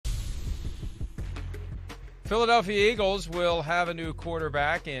Philadelphia Eagles will have a new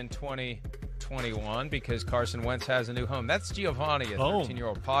quarterback in 2021 because Carson Wentz has a new home. That's Giovanni, a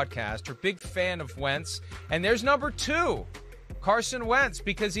 13-year-old podcaster, big fan of Wentz. And there's number 2, Carson Wentz,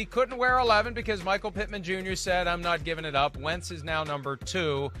 because he couldn't wear 11 because Michael Pittman Jr. said, I'm not giving it up. Wentz is now number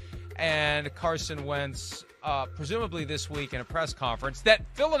 2. And Carson Wentz, presumably this week in a press conference that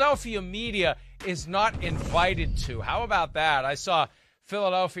Philadelphia media is not invited to. How about that? I saw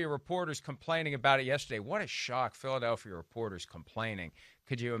Philadelphia reporters complaining about it yesterday. What a shock, Philadelphia reporters complaining.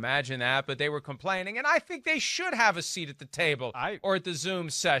 Could you imagine that? But they were complaining, and I think they should have a seat at the table or at the Zoom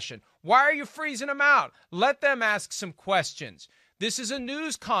session. Why are you freezing them out? Let them ask some questions. This is a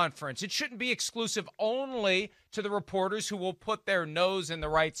news conference. It shouldn't be exclusive only to the reporters who will put their nose in the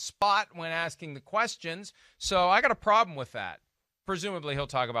right spot when asking the questions. So I got a problem with that. Presumably he'll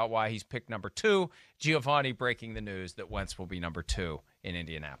talk about why he's picked number 2. Giovanni breaking the news that Wentz will be number 2 in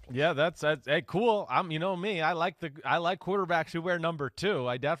Indianapolis. Yeah, that's hey, cool. You know me. I like quarterbacks who wear number 2.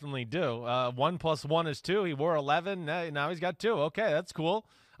 I definitely do. 1 + 1 is 2. He wore 11. Now he's got 2. Okay, that's cool.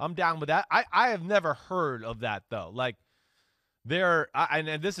 I'm down with that. I have never heard of that though. Like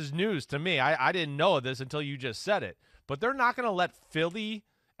and this is news to me. I didn't know this until you just said it. But they're not going to let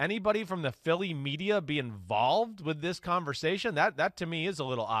anybody from the Philly media be involved with this conversation. That to me is a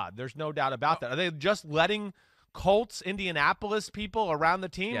little odd. There's no doubt about that. Are they just letting Colts, Indianapolis people around the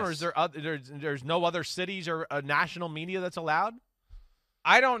team, yes, or is there there's no other cities or national media that's allowed?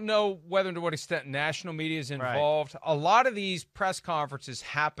 I don't know whether and to what extent national media is involved. Right. A lot of these press conferences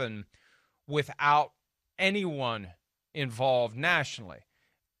happen without anyone involved nationally.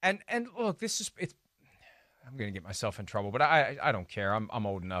 And look, I'm going to get myself in trouble, but I don't care. I'm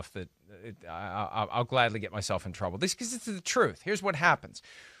old enough that I'll gladly get myself in trouble. Because it's the truth. Here's what happens.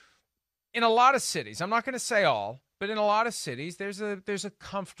 In a lot of cities, I'm not going to say all, but in a lot of cities, there's a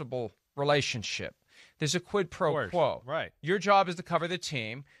comfortable relationship. There's a quid pro quo. Right. Your job is to cover the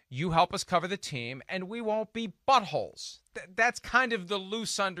team. You help us cover the team, and we won't be buttholes. That's kind of the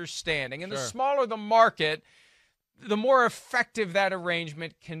loose understanding. And sure, the smaller the market, the more effective that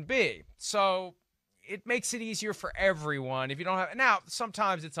arrangement can be. So it makes it easier for everyone if you don't have. Now,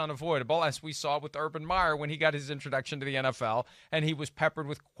 sometimes it's unavoidable, as we saw with Urban Meyer when he got his introduction to the NFL, and he was peppered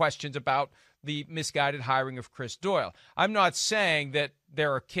with questions about the misguided hiring of Chris Doyle. I'm not saying that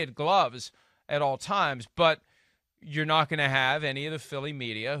there are kid gloves at all times, but you're not going to have any of the Philly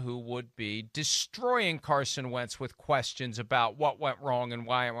media who would be destroying Carson Wentz with questions about what went wrong and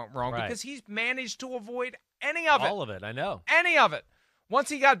why it went wrong, right, because he's managed to avoid any of it. All of it, I know. Any of it. Once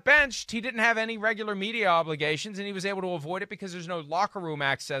he got benched, he didn't have any regular media obligations, and he was able to avoid it because there's no locker room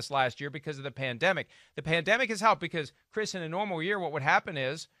access last year because of the pandemic. The pandemic has helped because, Chris, in a normal year, what would happen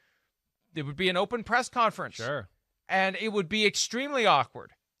is there would be an open press conference. Sure. And it would be extremely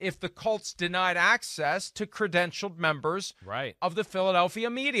awkward if the Colts denied access to credentialed members right, of the Philadelphia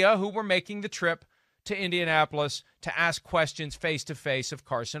media who were making the trip to Indianapolis to ask questions face-to-face of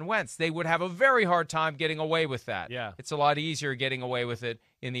Carson Wentz. They would have a very hard time getting away with that. Yeah. It's a lot easier getting away with it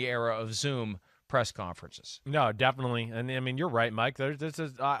in the era of Zoom press conferences. No, definitely. And, I mean, you're right, Mike. This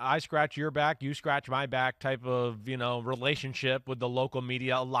is I scratch your back, you scratch my back type of, relationship with the local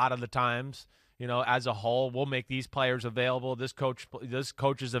media a lot of the times. As a whole, we'll make these players available. This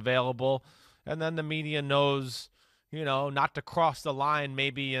coach is available. And then the media knows, not to cross the line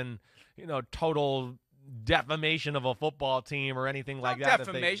maybe in, total defamation of a football team or anything like that.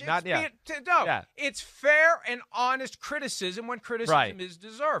 Defamation. It's fair and honest criticism when criticism is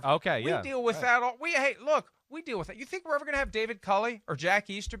deserved. Okay, we deal with that. We deal with that. You think we're ever going to have David Culley or Jack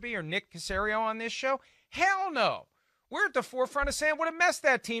Easterby or Nick Caserio on this show? Hell no. We're at the forefront of saying what a mess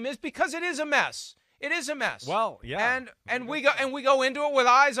that team is because it is a mess. It is a mess. Well, yeah. And we go into it with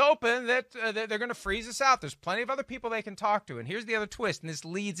eyes open that they're going to freeze us out. There's plenty of other people they can talk to. And here's the other twist, and this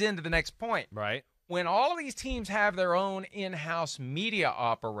leads into the next point. Right. When all of these teams have their own in-house media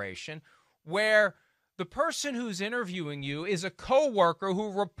operation where the person who's interviewing you is a coworker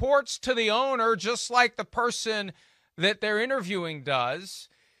who reports to the owner just like the person that they're interviewing does,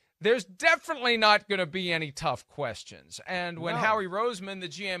 there's definitely not going to be any tough questions. And when Howie Roseman, the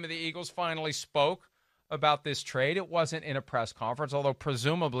GM of the Eagles, finally spoke about this trade, it wasn't in a press conference, although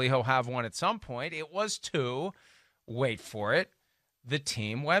presumably he'll have one at some point. It was to, wait for it, the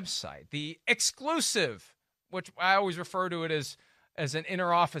team website. The exclusive, which I always refer to it as an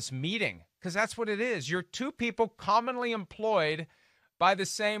inter-office meeting, because that's what it is. You're two people commonly employed by the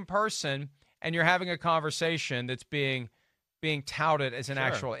same person, and you're having a conversation that's being being touted as an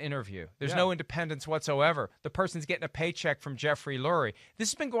actual interview. There's no independence whatsoever. The person's getting a paycheck from Jeffrey Lurie. This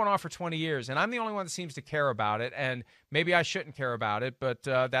has been going on for 20 years, and I'm the only one that seems to care about it, and maybe I shouldn't care about it, but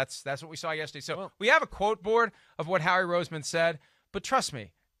that's what we saw yesterday. So we have a quote board of what Howie Roseman said, but trust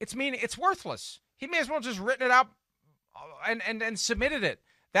me, it's worthless. He may as well just written it out and submitted it.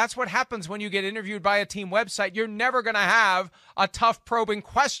 That's what happens when you get interviewed by a team website. You're never going to have a tough probing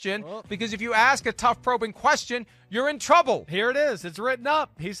question because if you ask a tough probing question, you're in trouble. Here it is. It's written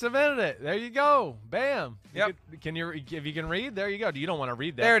up. He submitted it. There you go. Bam. Yep. If you can read, there you go. You don't want to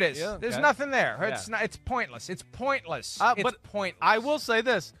read that. There it is. Yeah, There's nothing there. It's pointless. It's pointless. It's pointless. I will say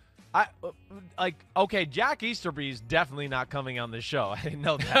this. Jack Easterby's definitely not coming on this show. I didn't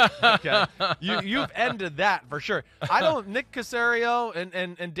know that. Okay. You've ended that for sure. Nick Caserio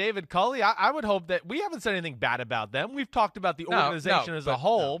and David Culley, I would hope that we haven't said anything bad about them. We've talked about the organization as a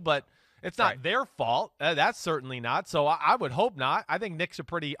whole, but it's not their fault. That's certainly not. So I would hope not. I think Nick's a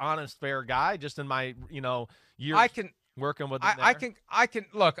pretty honest, fair guy, just in my, years working with him there.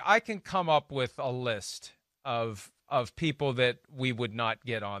 I can come up with a list of people that we would not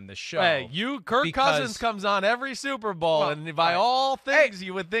get on the show. Hey, Kirk Cousins comes on every Super Bowl, and by all things,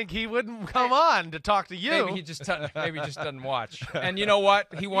 you would think he wouldn't come on to talk to you. Maybe he just doesn't watch. And you know what?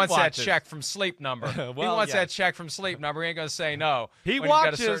 He wants that check from Sleep Number. He wants that check from Sleep Number. He ain't going to say no. He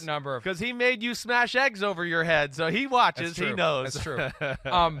watches because he made you smash eggs over your head, so he watches. He knows. That's true.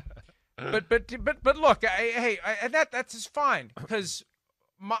 But look, that's just fine because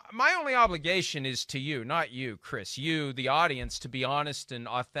my only obligation is to you, not you, Chris. You, the audience, to be honest and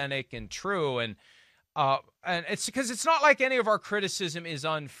authentic and true, and it's because it's not like any of our criticism is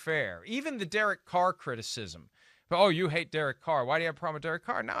unfair. Even the Derek Carr criticism. Oh, you hate Derek Carr. Why do you have a problem with Derek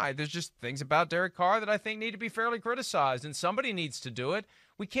Carr? No, there's just things about Derek Carr that I think need to be fairly criticized, and somebody needs to do it.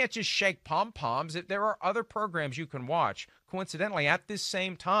 We can't just shake pom-poms. There are other programs you can watch, coincidentally, at this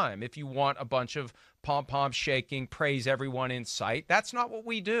same time, if you want a bunch of pom-pom shaking, praise everyone in sight. That's not what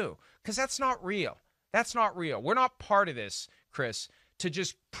we do, because that's not real. That's not real. We're not part of this, Chris, to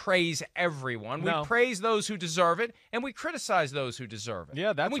just praise everyone. We praise those who deserve it, and we criticize those who deserve it.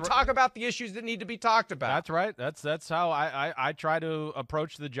 Yeah, and we talk about the issues that need to be talked about. That's right. That's how I try to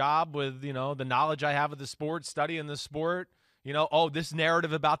approach the job with, the knowledge I have of the sport, studying the sport. This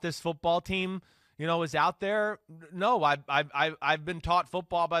narrative about this football team, is out there. No, I've been taught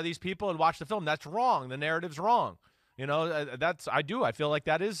football by these people and watched the film. That's wrong. The narrative's wrong. I feel like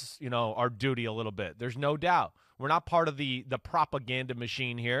that is, our duty a little bit. There's no doubt. We're not part of the propaganda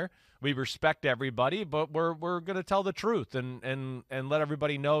machine here. We respect everybody, but we're going to tell the truth and let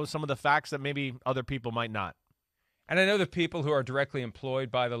everybody know some of the facts that maybe other people might not. And I know the people who are directly employed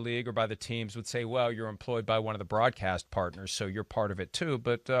by the league or by the teams would say, well, you're employed by one of the broadcast partners, so you're part of it too.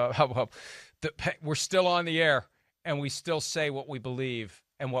 But we're still on the air, and we still say what we believe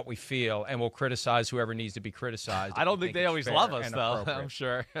and what we feel, and we'll criticize whoever needs to be criticized. I don't think they always love us, though. I'm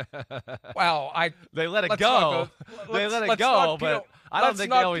sure. Well, they let it go. They let it go, but I don't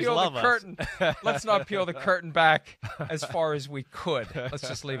think they always love us. Let's not peel the curtain back as far as we could. Let's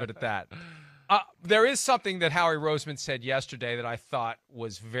just leave it at that. There is something that Howie Roseman said yesterday that I thought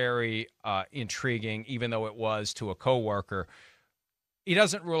was very intriguing, even though it was to a coworker. He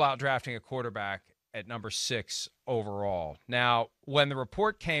doesn't rule out drafting a quarterback at number 6 overall. Now, when the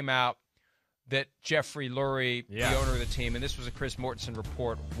report came out that Jeffrey Lurie, the owner of the team, and this was a Chris Mortensen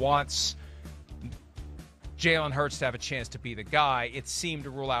report, wants Jalen Hurts to have a chance to be the guy, it seemed to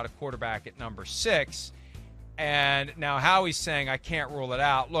rule out a quarterback at number 6. And now Howie's saying, I can't rule it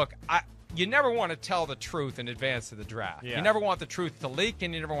out. Look, you never want to tell the truth in advance of the draft. Yeah. You never want the truth to leak,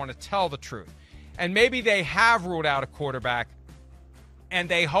 and you never want to tell the truth. And maybe they have ruled out a quarterback, and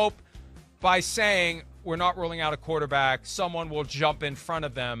they hope by saying we're not ruling out a quarterback, someone will jump in front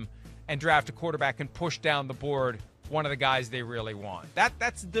of them and draft a quarterback and push down the board one of the guys they really want.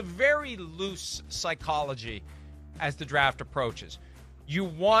 That's the very loose psychology as the draft approaches. You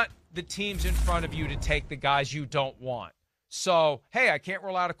want the teams in front of you to take the guys you don't want. So, hey, I can't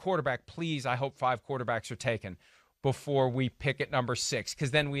rule out a quarterback. Please, I hope 5 quarterbacks are taken before we pick at number 6,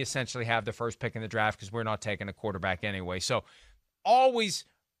 because then we essentially have the first pick in the draft because we're not taking a quarterback anyway. So always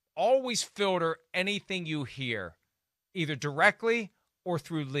filter anything you hear, either directly or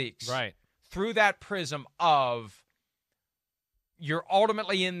through leaks. Right. Through that prism of you're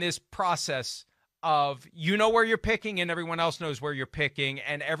ultimately in this process of where you're picking and everyone else knows where you're picking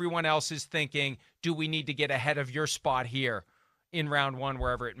and everyone else is thinking, do we need to get ahead of your spot here in round 1,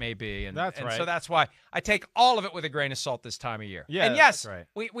 wherever it may be? And that's right. So that's why I take all of it with a grain of salt this time of year. Yeah, and yes, that's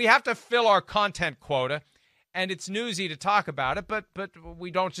right. we have to fill our content quota, and it's newsy to talk about it, but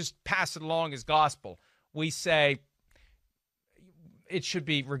we don't just pass it along as gospel. We say, it should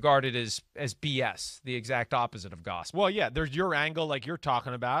be regarded as BS, the exact opposite of gospel. Well, yeah, there's your angle like you're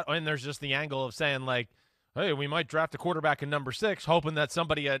talking about, and there's just the angle of saying like, hey, we might draft a quarterback in number 6, hoping that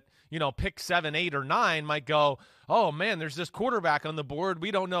somebody at, pick 7, 8, or 9 might go, oh, man, there's this quarterback on the board.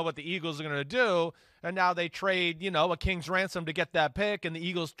 We don't know what the Eagles are going to do. And now they trade, a king's ransom to get that pick, and the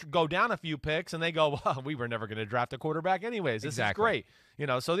Eagles go down a few picks, and they go, well, we were never going to draft a quarterback anyways. This is great.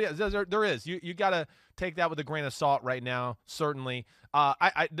 So there is. You got to take that with a grain of salt right now, certainly.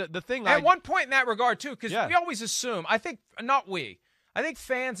 The thing at one point in that regard, too, because we always assume, I think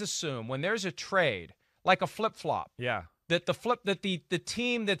fans assume when there's a trade, like a flip-flop. Yeah. That the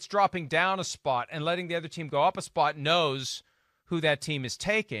team that's dropping down a spot and letting the other team go up a spot knows who that team is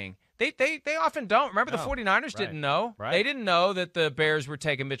taking. They often don't. Remember, the 49ers didn't know. Right. They didn't know that the Bears were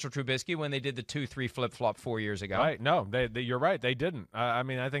taking Mitchell Trubisky when they did the 2-3 flip-flop 4 years ago. Right. No, you're right. They didn't.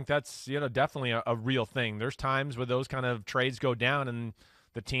 I think that's definitely a real thing. There's times where those kind of trades go down, and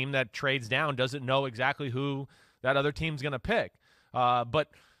the team that trades down doesn't know exactly who that other team's going to pick. But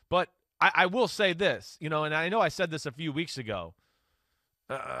I will say this, and I know I said this a few weeks ago.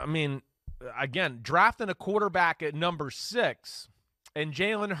 Again, drafting a quarterback at number 6, and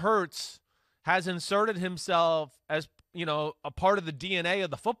Jalen Hurts has inserted himself as, a part of the DNA of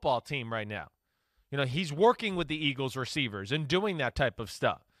the football team right now. He's working with the Eagles receivers and doing that type of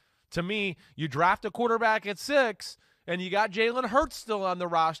stuff. To me, you draft a quarterback at 6, and you got Jalen Hurts still on the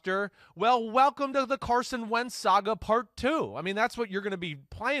roster. Well, welcome to the Carson Wentz saga part 2. That's what you're going to be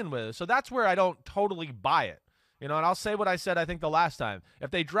playing with. So that's where I don't totally buy it. And I'll say what I said, I think, the last time. If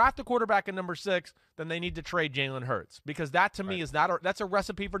they draft a quarterback at number 6, then they need to trade Jalen Hurts, because that to me is that's a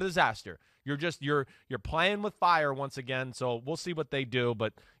recipe for disaster. You're playing with fire once again. So we'll see what they do.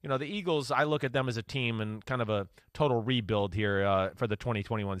 But the Eagles, I look at them as a team and kind of a total rebuild here for the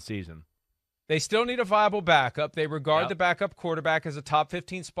 2021 season. They still need a viable backup. They regard the backup quarterback as a top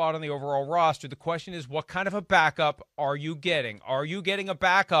 15 spot on the overall roster. The question is, what kind of a backup are you getting? Are you getting a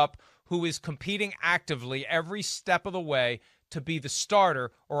backup who is competing actively every step of the way to be the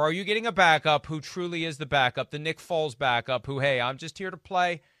starter, or are you getting a backup who truly is the backup, the Nick Foles backup, who, hey, I'm just here to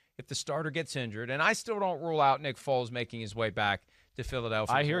play if the starter gets injured? And I still don't rule out Nick Foles making his way back to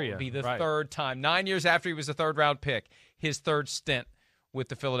Philadelphia. I hear you. It'll be the third time. 9 years after he was a third-round pick, his third stint with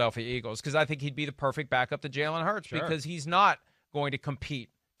the Philadelphia Eagles, because I think he'd be the perfect backup to Jalen Hurts, because he's not going to compete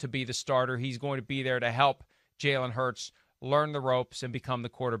to be the starter. He's going to be there to help Jalen Hurts learn the ropes and become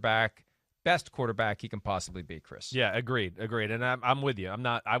the best quarterback he can possibly be, Chris. Yeah, agreed. And I'm with you.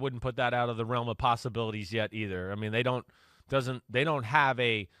 I wouldn't put that out of the realm of possibilities yet either. They don't have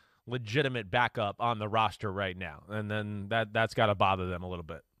a legitimate backup on the roster right now, and then that's got to bother them a little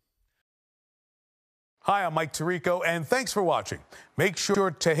bit. Hi, I'm Mike Tirico, and thanks for watching. Make sure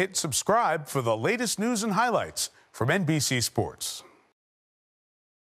to hit subscribe for the latest news and highlights from NBC Sports.